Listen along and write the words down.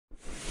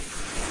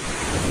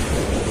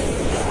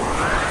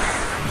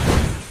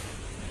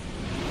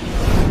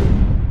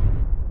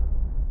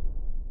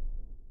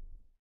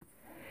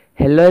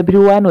Hello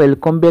everyone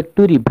welcome back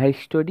to revise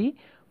study.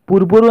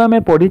 पूर्वर आम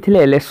पढ़ी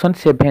lesson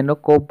 7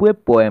 कबवेब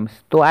poems.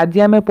 तो आज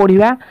आम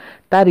पढ़ा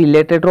ता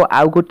रिलेटेड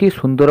आउ गोटे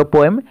सुंदर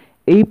पोएम।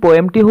 यही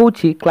पोएमटी हूँ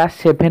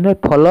class 7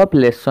 follow up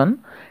lesson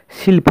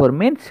silver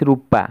means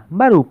रूपा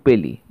बा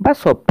रूपेली बा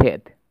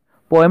सफेद।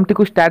 पोएमटी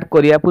को स्टार्ट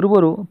करिया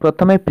पूर्वर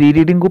प्रथमे प्री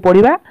रीडिंग को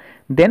पढ़ा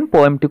देन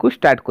पोएमटी को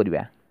स्टार्ट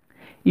करिया।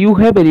 You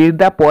have read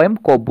the poem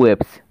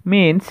कबवेब्स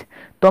means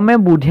तमे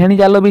बुझाणी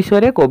जाल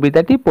विषय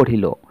कविताटी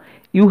पढ़िल।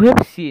 You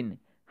have seen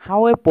how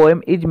a poem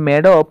is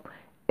made of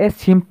a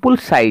simple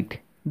sight,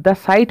 the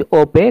sight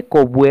of a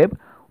cobweb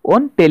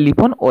on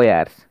telephone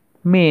wires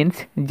means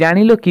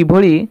जानिलो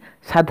किभली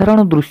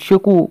साधारण दृश्य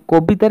को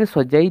कवितार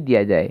सजाई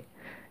दिया जाए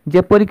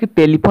जेपरिक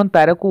टेलीफोन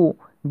तार को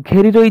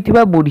घेरी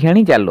रही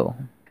बुढ़ियाणी जाल।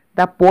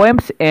 The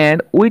poems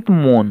and with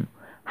moon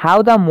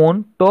how the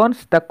moon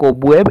turns the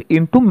cobweb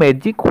into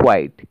magic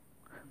white।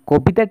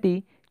 कविताटी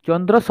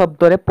चंद्र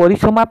शब्द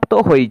परिसमाप्त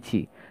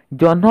होइछि।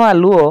 जह्न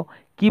आलुओ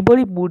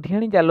किभली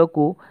बुढ़ियाणी जाल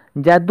को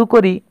जादू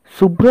करी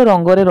शुभ्र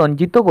रंगरे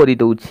रंजित करि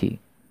दउछि।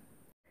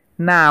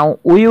 Now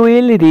we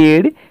will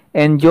read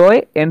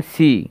enjoy and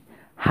see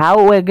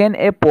how again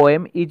a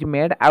poem is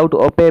made out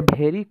of a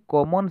very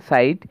common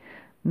site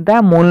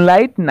the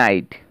moonlight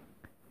night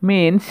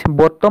means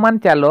वर्तमान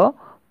चाल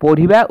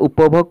पढ़िबा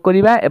उपभोग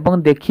करिबा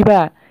एवं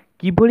देखिबा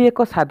किभली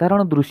एक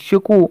साधारण दृश्य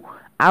को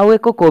आउ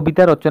एक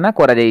कविता रचना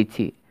करा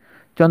जाइछि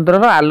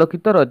चंद्रर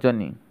आलोकित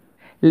Rajni.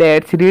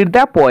 Let's read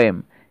the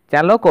poem.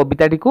 चलो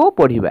कविताटी को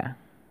पढ़िबा।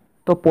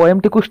 तो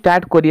पोएमटी को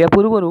स्टार्ट करिया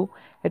पूर्वर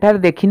एठारे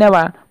देखि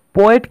नेबा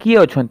पोएट किए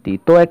अछंती।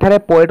 तो एठारे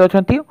पोएट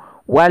अछंती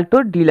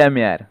वाल्टर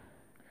डिलामियर।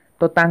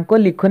 तो तांको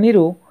लिखनी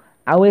रो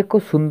आउ एक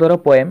सुंदर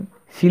पोएम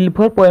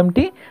सिल्वर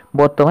पोएमटी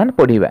वर्तमान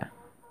पढ़िबा।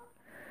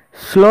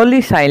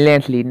 Slowly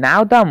silently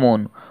now the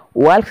moon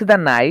walks the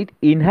night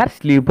in her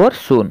silver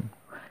sun,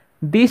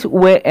 this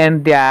way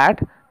and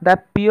that the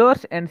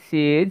pears and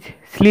sage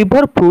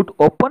silver fruit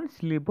upon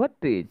silver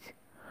trees,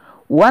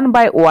 one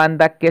by one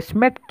the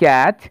casement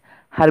catch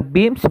her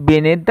beams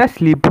beneath the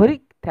silvery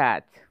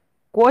thatch,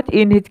 coach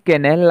in his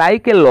kennel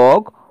like a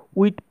log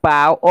with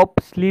paw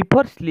of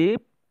silver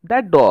sleep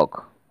the dog,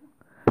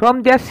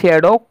 from their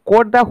shadow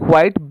caught the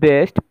white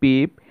breast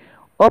peep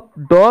of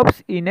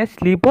doves in a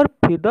silver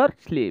feather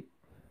sleep.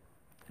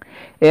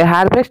 A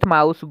harvest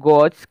mouse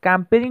goes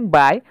scampering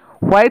by,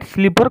 white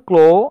silver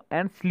claw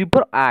and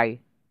silver eye,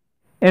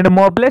 and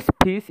marvelous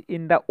fish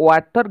in the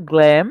water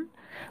gleam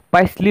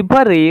by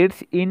silver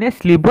reeds in a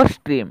silver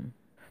stream.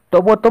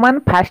 तो वर्तमान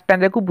fast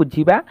stanza को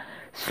बुझीबा।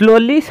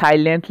 Slowly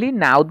silently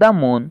now the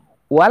moon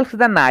वाल्क्स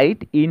the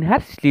night in her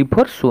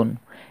sleeper soon.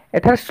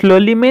 एठार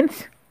slowly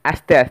means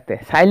आस्ते आस्ते,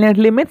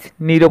 silently means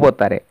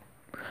नीरवतारे,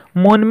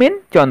 moon mean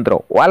चंद्र,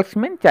 वाल्क्स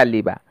mean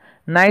चलिबा,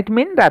 night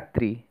mean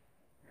रात्रि,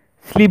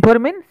 sleeper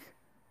means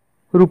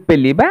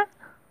रूपेली बा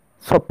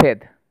सफेद,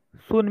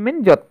 सुन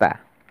mean जता।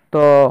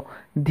 तो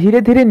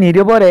धीरे धीरे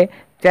नीरवरे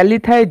चली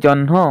थाए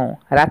जह्न,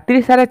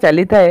 रात्रि सारा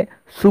चली थाए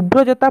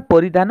शुभ्र जता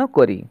परिधान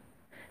करी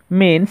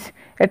मीन्स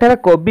एठार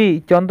कवि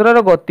चंद्रर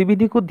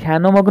गतिविधि को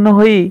ध्यानमग्न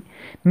होई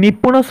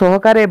निपुण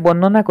सहकारे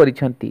वर्णना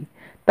करिसंती।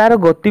 तार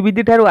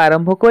गतिविधि ठारू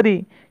आरंभ करी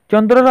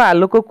चंद्रर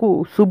आलोक को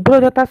शुभ्र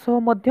जता सह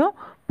मध्य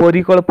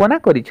परिकल्पना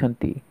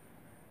करिसंती।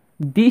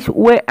 This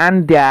way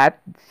and that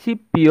she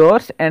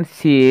pears and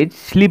sees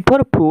silver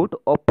fruit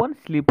upon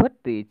silver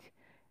trees।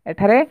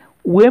 एठारे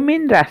वे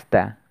मीन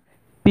रास्ता,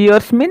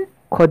 pears मीन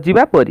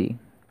खोजिबा परी,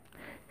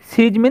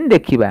 sees मीन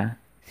देखिबा,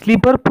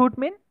 silver fruit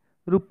मीन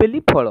रूपेली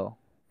फल,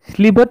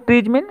 silver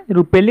trees मीन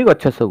रूपेली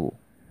गछ सबू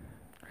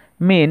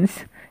मीन्स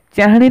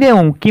चाहणी रे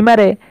उंकी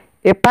मारे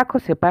एपाख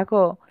सेपाख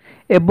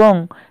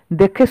एवं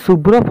देखे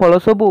शुभ्र फल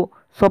सबू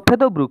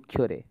सफेद वृक्ष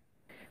रे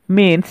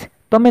मीन्स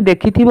तमे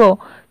देखिथिबो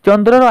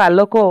चंद्रर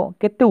आलोक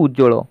केते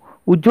उज्जवल,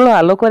 उज्जवल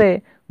आलोक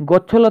रे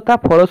गछलता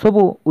फल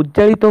सबू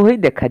उज्जालित होई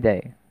देखा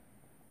जाए।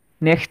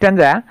 Next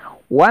stanza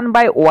one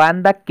by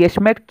one the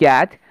केसमेट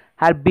catch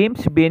her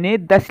beams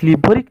beneath the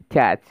silvery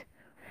thatch।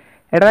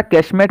 Etah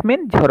केसमेट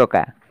mean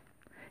झरका,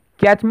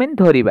 catch mean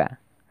धरिबा,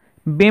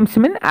 beams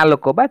mean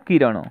आलोक बा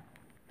किरण,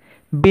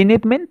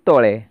 beneath मीन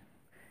तळे,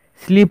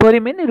 silvery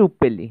मीन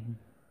रूपेली,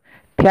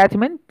 thatch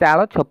मीन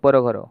चाल छपर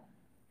घर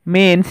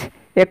मीन्स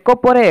एक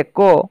पर एक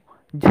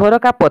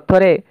झरका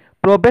पथरे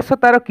प्रवेश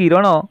तार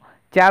किरण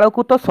चाल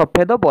को तो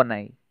सफेद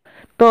बनाई।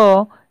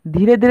 तो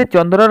धीरे धीरे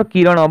चंद्रर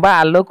किरण बा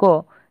आलोक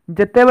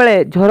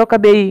जेतेबेले झरका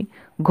देई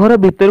घर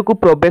भीतर को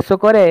प्रवेश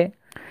करे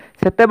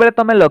सेतेबेले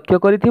तमे लक्ष्य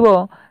करिथिबो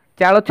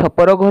चाल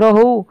छपर घर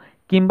हो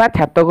किंबा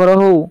छात घर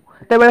हो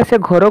सेतेबेले से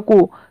घर को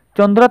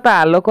चंद्रता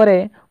आलोक रे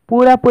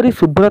पूरा पूरी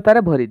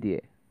शुभ्रतार भरी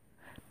दिए।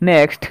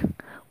 Next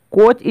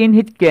coach in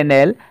his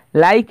kennel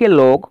like a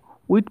log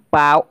with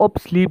paw of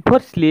silver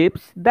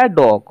sleeps the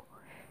dog।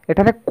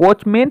 एठारे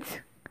कोच मीन्स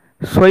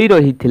सोई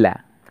रही थिला,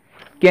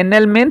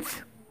 केनेल मीन्स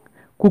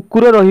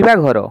कुकुर रहिबा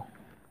घर,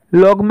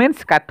 लॉग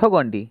मीन्स काठ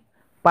गंडी,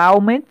 पाव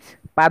मीन्स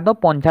पाद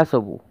पंझा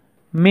सबू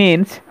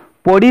मीन्स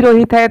पड़ी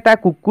रही थाए ता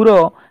कुकुर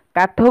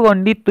काठ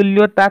गंडी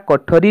तुल्य ता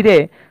कठरी रे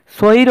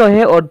सोई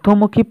रहे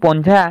अर्धमुखी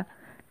पंझा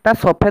ता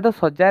सफेद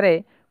सजारे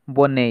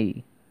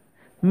बनेई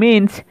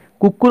मीन्स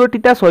କୁକୁରଟି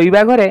ତା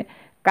ଶୋଇବା ଘରେ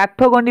କାଠ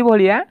ଗଣ୍ଡି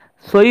ଭଳିଆ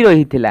ଶୋଇ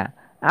ରହିଥିଲା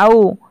ଆଉ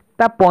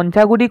ତା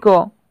ପଞ୍ଝା ଗୁଡ଼ିକ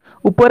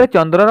ଉପରେ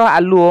ଚନ୍ଦ୍ରର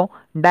ଆଲୁଅ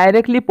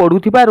ଡାଇରେକ୍ଟଲି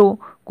ପଡ଼ୁଥିବାରୁ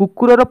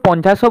କୁକୁରର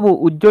ପଞ୍ଝା ସବୁ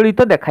ଉଜ୍ଜଳିତ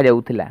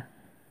ଦେଖାଯାଉଥିଲା।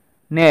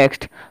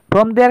 Next,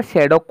 from there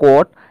shadow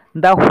coat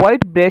the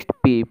white breast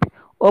peep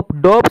of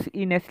ଡୋଭ୍ସ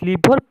in a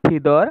silver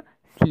ଫିଦର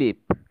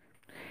slip.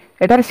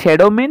 ଏଠାରେ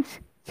ଶ୍ୟାଡୋ ମିନ୍ସ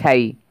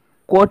ଛାଇ,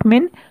 କୋଟ୍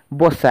ମିନ୍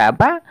ବସା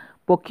ବା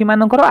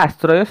ପକ୍ଷୀମାନଙ୍କର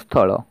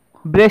ଆଶ୍ରୟସ୍ଥଳ,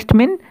 ବ୍ରେଷ୍ଟ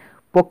ମିନ୍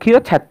ପକ୍ଷୀର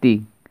ଛାତି,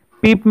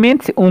 ପିପ୍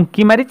ମିନ୍ସ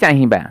ଉଙ୍କି ମାରି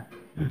ଚାହିଁବା,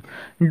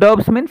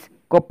 ଡୋଭ୍ସ ମିନ୍ସ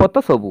କପୋତ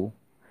ସବୁ,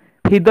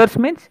 ଫିଦର୍ସ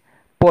ମିନ୍ସ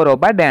ପର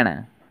ବା ଡେଣା,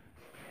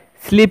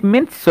 ସ୍ଲିପ୍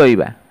ମିନ୍ସ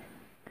ଶୋଇବା।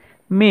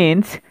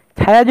 ମିନ୍ସ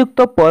ଛାୟାଯୁକ୍ତ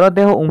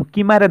ପରଦେହ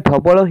ଉଙ୍କି ମାରେ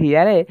ଧବଳ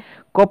ହିଆରେ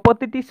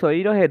କପୋତୀଟି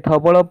ଶୋଇ ରହେ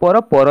ଧବଳ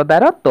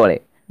ପରଦାର ତଳେ।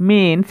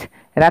 ମିନ୍ସ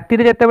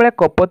ରାତିରେ ଯେତେବେଳେ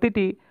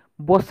କପୋତୀଟି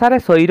ବସାରେ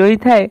ଶୋଇ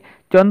ରହିଥାଏ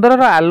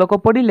ଚନ୍ଦ୍ରର ଆଲୋକ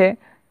ପଡ଼ିଲେ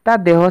ତା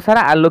ଦେହ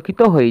ସାରା ଆଲୋକିତ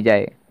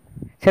ହୋଇଯାଏ।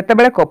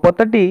 ସେତେବେଳେ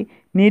କପୋତଟି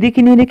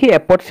ନିରିଖି ନିରିଖି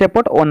ଏପଟ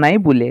ସେପଟ ଅନାଇ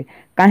ବୁଲେ,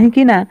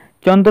 କାହିଁକି ନା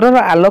ଚନ୍ଦ୍ରର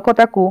ଆଲୋକ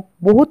ତାକୁ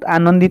ବହୁତ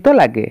ଆନନ୍ଦିତ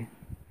ଲାଗେ।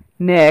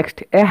 Next,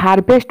 A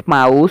harvest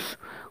mouse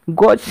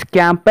goes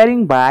ସ୍କ୍ୟାମ୍ପରିଂ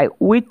Bai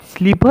with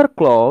ସ୍ଲିଭର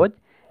close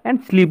and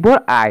ସ୍ଲିଭର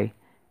I.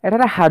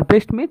 ଏଠାରେ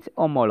ହାର୍ଭେଷ୍ଟ ମିନ୍ସ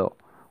ଅମଳ,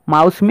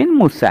 ମାଉସ୍ ମିନ୍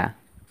ମୂଷା,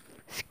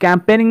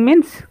 ସ୍କ୍ୟାମ୍ପରିଂ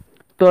ମିନ୍ସ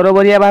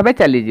ତରବରିଆ ଭାବେ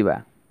ଚାଲିଯିବା,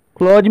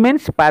 କ୍ଲୋଜ୍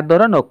ମିନ୍ସ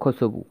ପାଦର ନଖ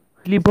ସବୁ,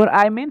 ସ୍ଲିଭର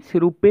ଆଇ ମିନ୍ସ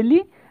ରୂପେଲି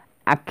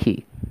ଆଖି।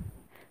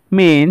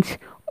 ମିନ୍ସ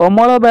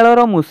ଅମଳ ବେଳର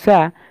ମୂଷା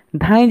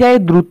ଧାଇଁଯାଏ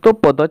ଦ୍ରୁତ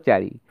ପଦ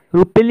ଚାଳି,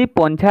 ରୂପେଲି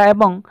ପଞ୍ଝା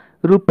ଏବଂ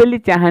ରୂପେଲି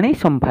ଚାହାଣୀ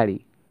ସମ୍ଭାଳି।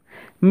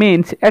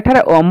 ମିନ୍ସ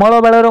ଏଠାରେ ଅମଳ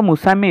ବେଳର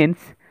ମୂଷା ମିନ୍ସ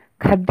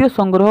ଖାଦ୍ୟ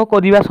ସଂଗ୍ରହ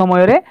କରିବା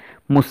ସମୟରେ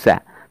ମୂଷା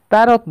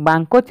ତାର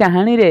ବାଙ୍କ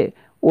ଚାହାଣୀରେ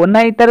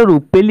ଅନାଇ ତାର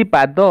ରୂପେଲି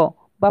ପାଦ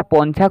ବା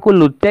ପଞ୍ଝାକୁ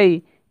ଲୁଚାଇ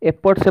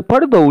ଏପଟ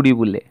ସେପଟ ଦୌଡ଼ି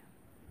ବୁଲେ।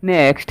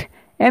 Next,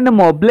 and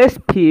moveless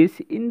fish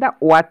in the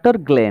water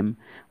gleam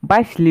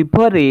by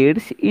silver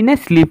reeds in a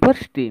silver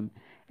stream।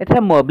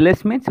 ଏଠାରେ moveless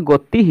means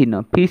ଗତିହୀନ,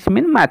 fish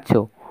means ମାଛ,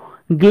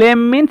 gleam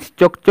means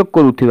ଚକଚକ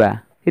କରୁଥିବା,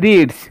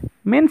 reeds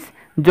means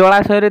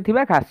ଜଳାଶୟରେ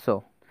ଥିବା ଘାସ,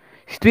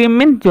 stream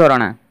means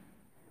ଝରଣା।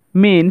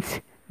 means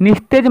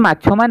ନିସ୍ତେଜ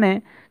ମାଛମାନେ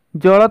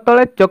ଜଳ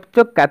ତଳେ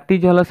ଚକଚକ କାତି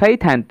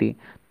ଝଲସାଇଥାନ୍ତି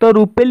ତ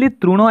ରୂପେଲି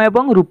ତୃଣ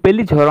ଏବଂ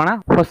ରୂପେଲି ଝରଣା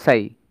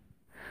ହସାଇ।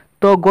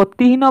 ତ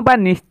ଗତିହୀନ ବା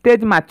ନିସ୍ତେଜ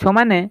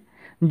ମାଛମାନେ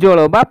ଜଳ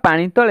ବା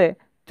ପାଣି ତଳେ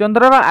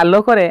ଚନ୍ଦ୍ରର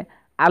ଆଲୋକରେ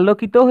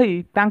ଆଲୋକିତ ହୋଇ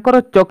ତାଙ୍କର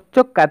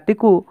ଚକଚକ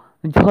କାତିକୁ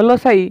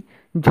ଝଲସାଇ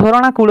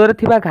ଝରଣା କୂଳରେ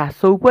ଥିବା ଘାସ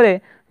ଉପରେ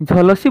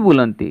ଝଲସି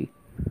ବୁଲନ୍ତି।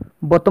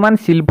 ବର୍ତ୍ତମାନ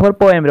ସିଲଭର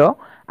ପୋଏମ୍ର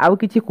ଆଉ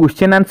କିଛି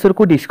କ୍ୱେଶ୍ଚନ୍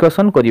ଆନ୍ସରକୁ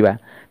ଡିସ୍କସନ୍ କରିବା।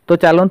 ତ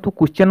ଚାଲନ୍ତୁ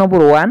question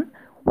number 1,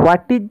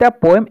 what is the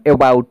poem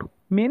about?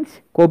 Means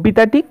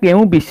କବିତାଟି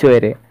କେଉଁ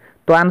ବିଷୟରେ?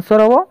 ତ ଆନ୍ସର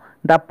ହେବ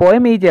ଦ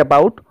poem is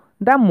about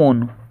the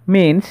Moon.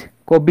 Means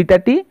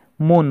କବିତାଟି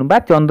ମୁନ୍ ବା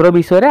ଚନ୍ଦ୍ର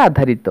ବିଷୟରେ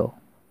ଆଧାରିତ।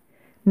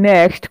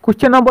 ନେକ୍ସଟ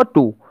କ୍ୱେଶ୍ଚନ୍ ନମ୍ବର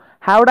 2,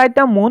 ହାଉ ଡାଜ୍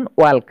ଦ ମୁନ୍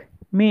ୱାଲ୍କ?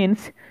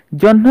 ମିନ୍ସ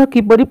ଜହ୍ନ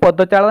କିପରି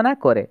ପଦଚାଳନା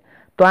କରେ?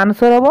 ତ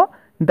ଆନ୍ସର ହେବ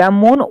ଦ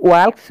Moon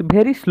ୱାଲ୍କସ୍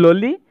very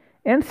slowly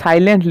and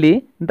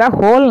silently the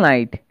whole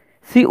night.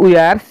 She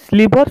wears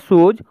silver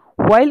shoes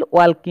while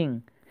walking.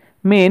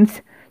 Means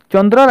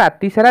ଚନ୍ଦ୍ର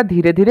ରାତି ସାରା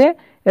ଧୀରେ ଧୀରେ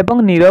ଏବଂ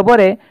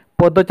ନୀରବରେ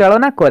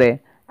ପଦଚାଳନା କରେ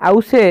ଆଉ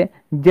ସେ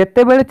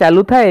ଯେତେବେଳେ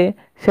ଚାଲୁଥାଏ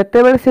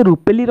ସେତେବେଳେ ସେ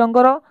ରୂପେଲି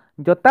ରଙ୍ଗର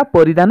ଜୋତା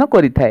ପରିଧାନ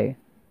କରିଥାଏ।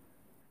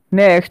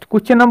 Next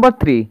question number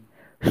 3,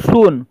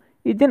 soon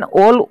is an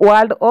old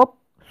word of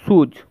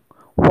shoes.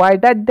 Why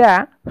does the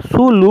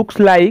shoe looks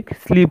like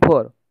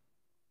silver?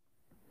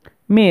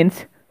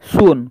 Means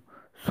soon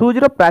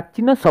ସୁଜ୍ର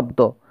ପ୍ରାଚୀନ ଶବ୍ଦ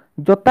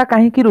ଜୋତା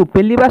କାହିଁକି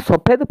ରୂପେଲି ବା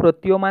ସଫେଦ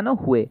ପ୍ରତୀୟମାନ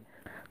ହୁଏ?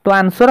 ତ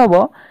ଆନ୍ସର ହେବ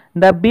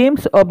ଦ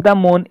beans of the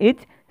Moon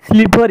is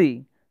ସ୍ଲିଭରି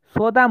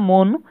so the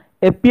Moon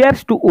ଏପିଆର୍ସ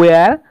two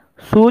wear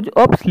shoes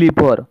of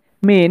ସ୍ଲିଭର।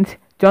 Means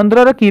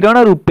ଚନ୍ଦ୍ରର କିରଣ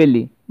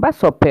ରୂପେଲି ବା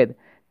ସଫେଦ,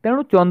 ତେଣୁ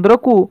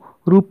ଚନ୍ଦ୍ରକୁ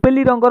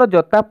ରୂପେଲି ରଙ୍ଗର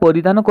ଜୋତା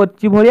ପରିଧାନ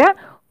କରିଛି ଭଳିଆ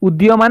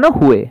ଉଦୀୟମାନ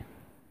ହୁଏ।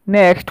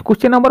 Next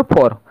question number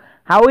 4,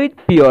 how is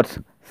Pierce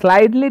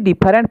ସ୍ଲାଇଡଲି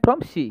different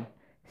from C?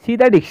 C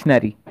the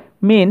dictionary.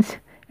 Means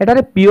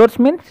ଏଠାରେ ପିୟର୍ସ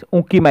ମିନ୍ସ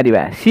ଉଙ୍କି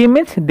ମାରିବା, ସି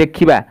ମିନ୍ସ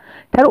ଦେଖିବା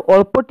ଠାରୁ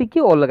ଅଳ୍ପ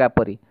ଟିକିଏ ଅଲଗା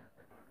ପରି,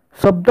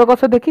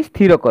 ଶବ୍ଦକୋଷ ଦେଖି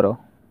ସ୍ଥିର କର।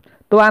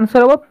 ତ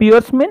ଆନ୍ସର ହେବ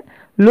Pierce mean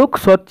look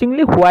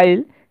ସର୍ଚିଂଲି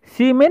while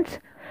C means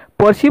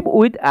ପରସିଭ୍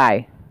with I.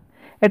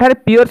 ଏଠାରେ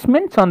ପିୟର୍ସ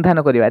ମିନ୍ ସନ୍ଧାନ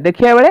କରିବା,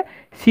 ଦେଖିବା ବେଳେ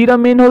ସିର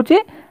ମିନ୍ ହେଉଛି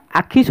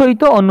ଆଖି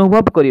ସହିତ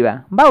ଅନୁଭବ କରିବା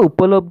ବା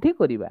ଉପଲବ୍ଧି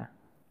କରିବା।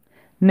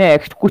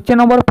 Next question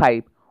number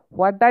 5,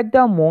 what ଡାଜ୍ the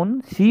Moon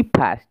C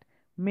first?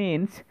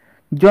 Means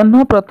ଜହ୍ନ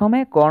ପ୍ରଥମେ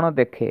କ'ଣ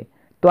ଦେଖେ?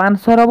 ତ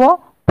ଆନ୍ସର ହେବ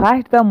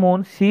ଫାଷ୍ଟ ଦ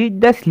ମୁନ୍ ସିଜ୍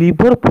ଦ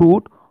ସ୍ଲିଭର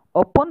ଫ୍ରୁଟ୍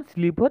ଅପନ୍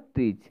ସ୍ଲିଭର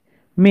ଟ୍ରିଜ୍।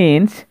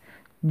 ମିନ୍ସ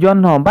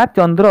ଜହ୍ନ ବା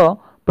ଚନ୍ଦ୍ର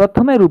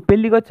ପ୍ରଥମେ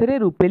ରୂପେଲି ଗଛରେ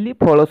ରୂପେଲି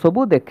ଫଳ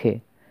ସବୁ ଦେଖେ।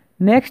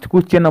 Next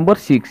question number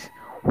 6,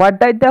 what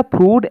ଡାଜ୍ the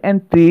fruit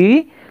and tree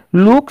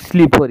look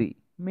ସ୍ଲିଭରି?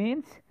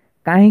 Means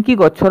କାହିଁକି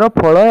ଗଛର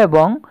ଫଳ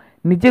ଏବଂ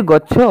ନିଜେ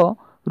ଗଛ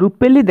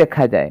ରୂପେଲି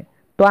ଦେଖାଯାଏ?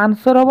 ତ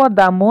ଆନ୍ସର ହେବ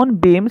ଦ Moon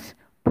beans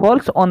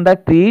falls on the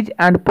trees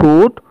and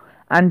fruit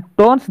and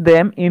turns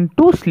them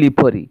into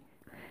ସ୍ଲିଭରି।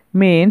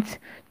 Means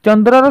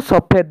ଚନ୍ଦ୍ରର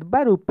ସଫେଦ ବା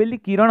ରୂପେଲି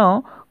କିରଣ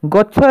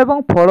ଗଛ ଏବଂ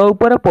ଫଳ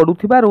ଉପରେ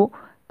ପଡ଼ୁଥିବାରୁ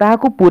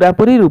ତାହାକୁ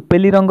ପୁରାପୁରି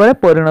ରୂପେଲି ରଙ୍ଗରେ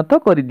ପରିଣତ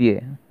କରିଦିଏ।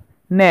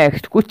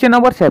 Next question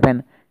number 7,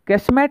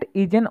 Casemate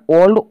is an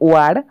old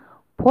word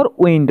for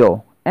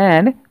window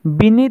and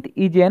beneath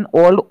is an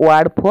old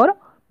word for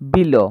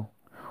below.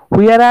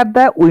 Where are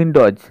the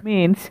windows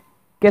means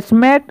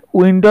casemate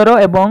window रो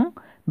एवं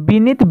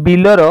beneath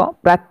below रो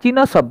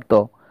प्राचीन शब्द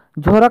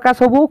झरका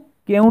सबू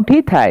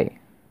केउठी थाए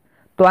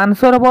तो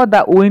आंसर हम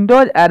the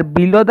Windows are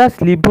below the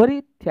स्लीभरी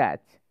थ्याच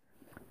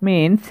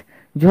means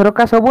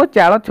झरका सबू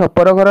चाल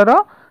छपर घर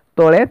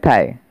तले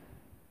थाए।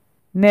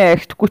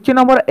 Next question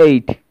number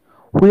 8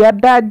 where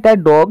does the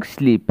dog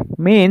sleep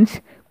means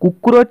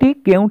कुकुरटी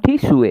केउठी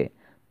शुए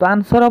तो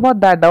आंसर हम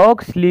the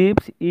dog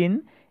स्लीप्स in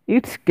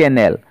its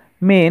kennel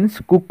means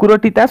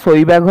कुकुरटी ता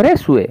सोइबा घरे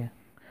शुए।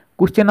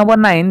 Question number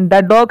 9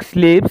 the dog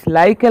स्लीप्स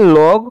like a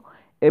log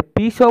a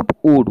piece of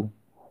would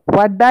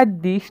what does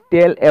this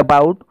tell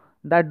about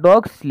the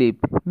dog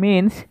sleep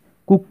means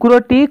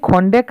कुकुरटी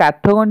खंडे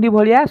काठगंडी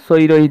भलिया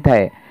सोई रही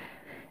थाए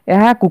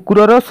यह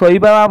कुकुरर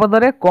सोइबा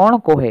बाबद रे कौन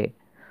कहे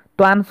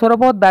तो आंसर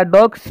हम the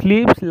dog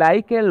स्लीप्स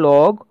like a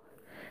log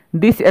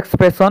this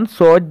expression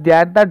shows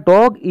that the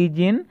dog is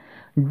in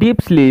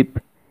deep sleep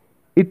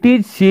it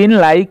is seen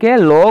like a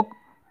log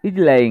is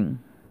lying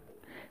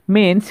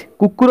means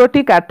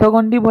कुकुरटी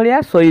काठगंडी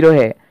भलिया सोई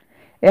रहे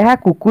यह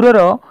कुकुरर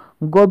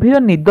गभीर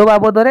निद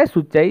बाबद रे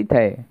सूचाई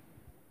थाए।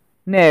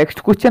 Next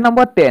question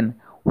number 10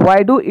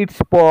 why do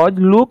it's pause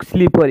look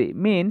slippery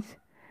means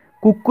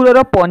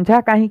कुकुरर पंजा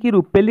काहींकी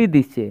रुपेली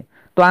दिसे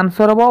तो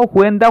answer हम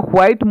when the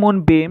white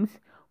moon beams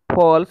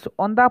falls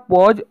on the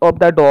pause of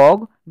the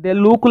dog they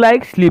look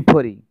like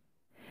slippery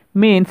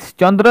means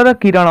चंद्रर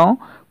किरण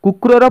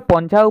कुकुरर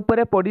पंजा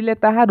उपरे पड़िले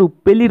ताहा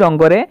रुपेली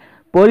रंगरे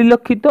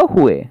परिलक्षित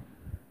हुए।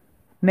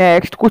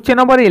 Next question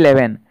number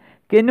 11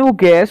 can you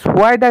guess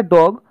why the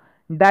dog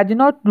does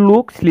not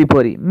look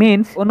slippery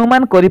means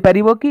अनुमान करि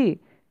परिबो कि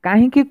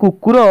काहींकी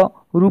कुकुर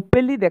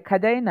रुपेली देखा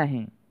जाए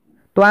नहीं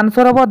तो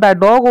आंसर हम the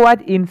dog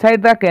was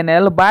inside the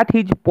कैनेल but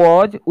his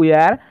pause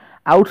where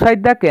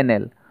outside the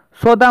कैनेल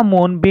so the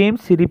moon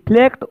beams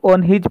reflect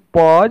on his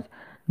pause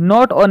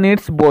not on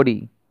its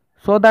body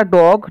so the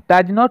dog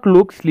does not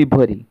look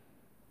slippery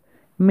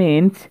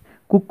means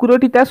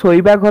कुकुरटी ता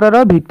सोइबा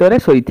घरर भितरे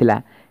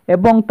सोइथिला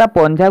एवं ता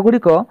पंजा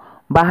गुड़िक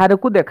बाहर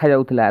को देखा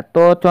जाउथिला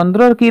तो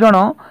चंद्र किरण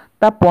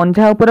ता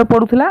पंजा उपरे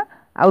पड़ुथिला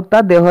आउ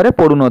ता देहरे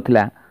पड़ु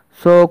नथिला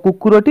सो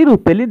कुकुरटी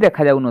रुपेली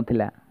देखा जाउ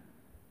नथिला।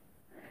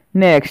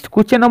 Next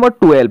question number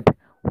 12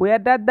 where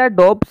does the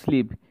dog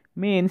sleep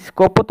means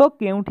कपत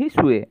केउठी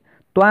शुए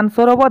तो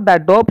आंसर हम the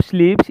dog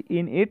स्लीप्स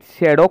in its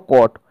shadow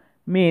coat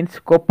means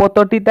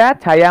कपतटी ता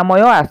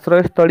छायामय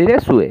आश्रय स्थली रे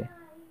शुए।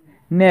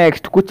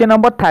 Next question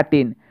number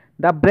 13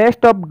 the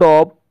breast of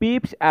dog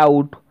peeps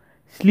out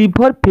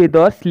स्लीवर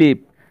feather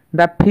sleep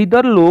the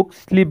feather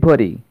looks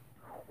slivery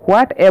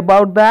what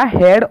about the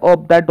head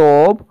of the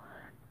dove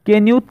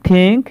can you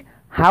think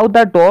how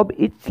the dove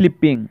is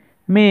sleeping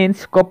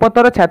means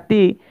कपतर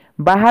छाती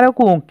बाहर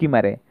को उंकी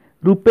मारे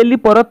रुपेली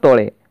पर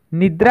तले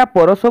निद्रा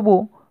पर सबू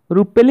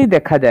रुपेली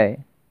देखा जाए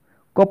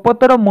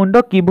कपतर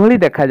मुंड किभली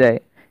देखा जाए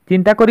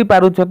चिंता करि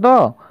पारुछ तो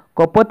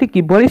कपति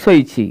किभली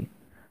सोईछि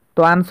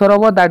तो आंसर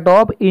हम the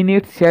Dove in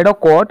its shadow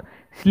coat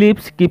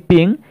स्लीप्स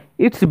keeping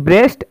it's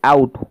breast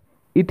out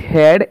it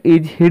head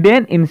is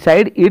hidden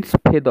inside it's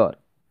feather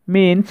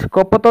means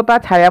कपत ता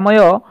छायामय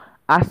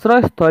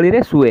आश्रय स्थली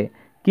रे शुए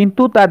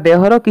किंतु ता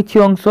देहर किछि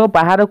अंश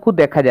बाहर को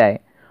देखा जाए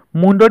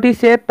मुंडटी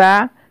से ता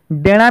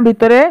डेणा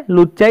भितरे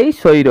लुचाई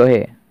सोई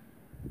रहे।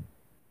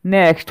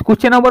 Next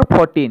question number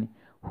 14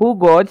 who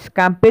goes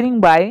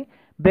कैंपेरिंग bye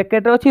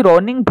bracket अछि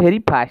रनिंग वेरी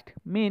फास्ट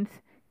मीन्स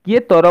किए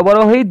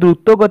तरबर होई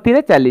द्रुत गति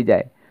रे चली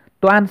जाए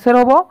तो आंसर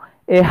हम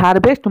ए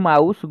harvest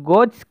mouse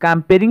goes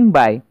कैंपेरिंग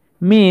bye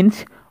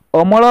means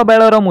अमल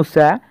बेलर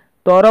मूषा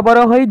तरबर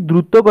होई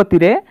द्रुत गति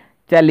रे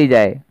चली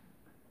जाए।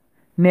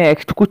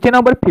 Next question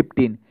number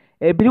 15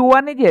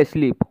 everyone is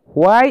asleep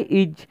why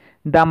is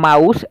the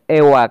mouse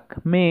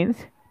एवाक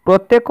means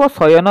प्रत्येक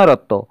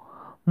शयनरत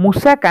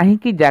मूषा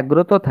काहींकी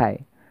जाग्रत थाए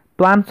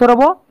तो आंसर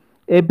हम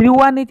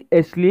everyone is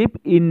asleep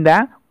in the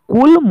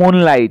cool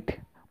moonlight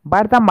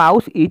but the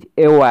mouse is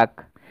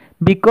एवाक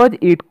because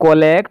it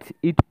collects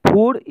it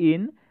food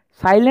in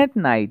silent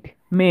night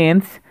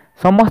means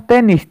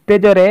समस्ते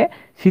निस्तेजरे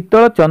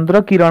शीतल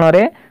चंद्र किरण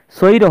रे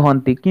सोई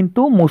रहंती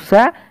किंतु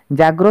मूषा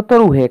जाग्रत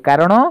रुहे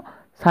कारण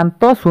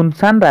शांत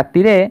सुनसान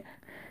राति रे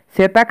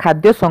से ता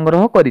खाद्य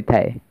संग्रह करि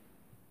थाए।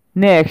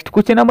 Next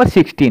question number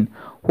 16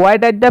 why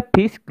does the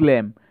fish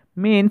glam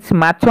means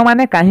माछ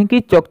माने काहींकी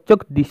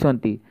चकचक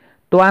दिसंती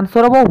तो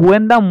आंसर हम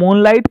when the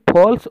moonlight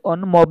falls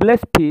on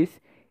मोबलेस fish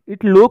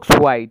it looks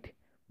white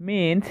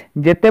means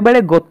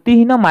जेतेबेले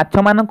गतिहीन माछ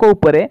मानक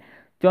उपरे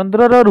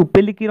चंद्रर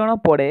रुपेली किरण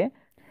पड़े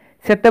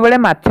सेतेबेले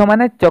माछ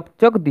माने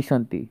चकचक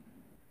दिसंती।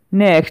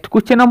 Next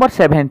question number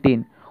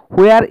 17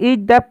 where is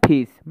the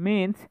fish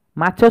means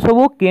माछ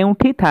सबू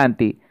केउठी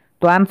थांती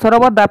तो आंसर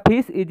हम the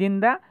fish is in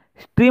the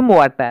stream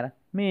water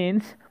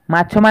means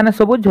माछ माने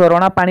सबू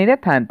झरणा पानी रे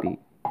थांती।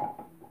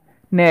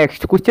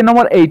 Next question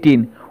number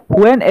 18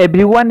 when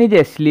everyone is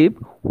asleep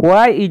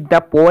why is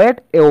the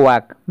poet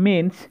एवाक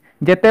means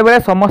जेतेबेले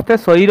समस्ते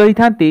सोई रही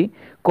थांती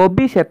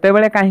कवि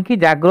सेतेबेले काहींकी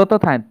जाग्रत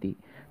थांती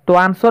तो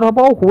आंसर हम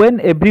when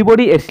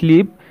everybody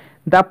asleep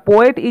the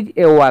poet is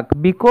एवाक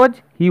because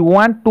he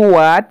want to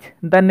watch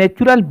the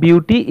natural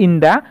beauty in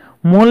the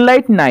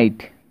moonlight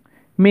night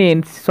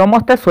means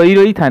समस्ते showy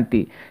रही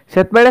थांती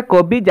सेतबेले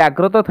कवि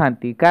जाग्रत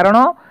थांती कारण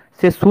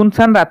से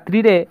सुनसान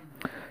रात्रि रे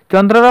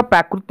चंद्रर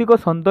प्राकृतिक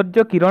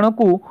सौंदर्य किरण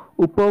को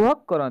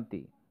उपभोग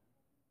करती।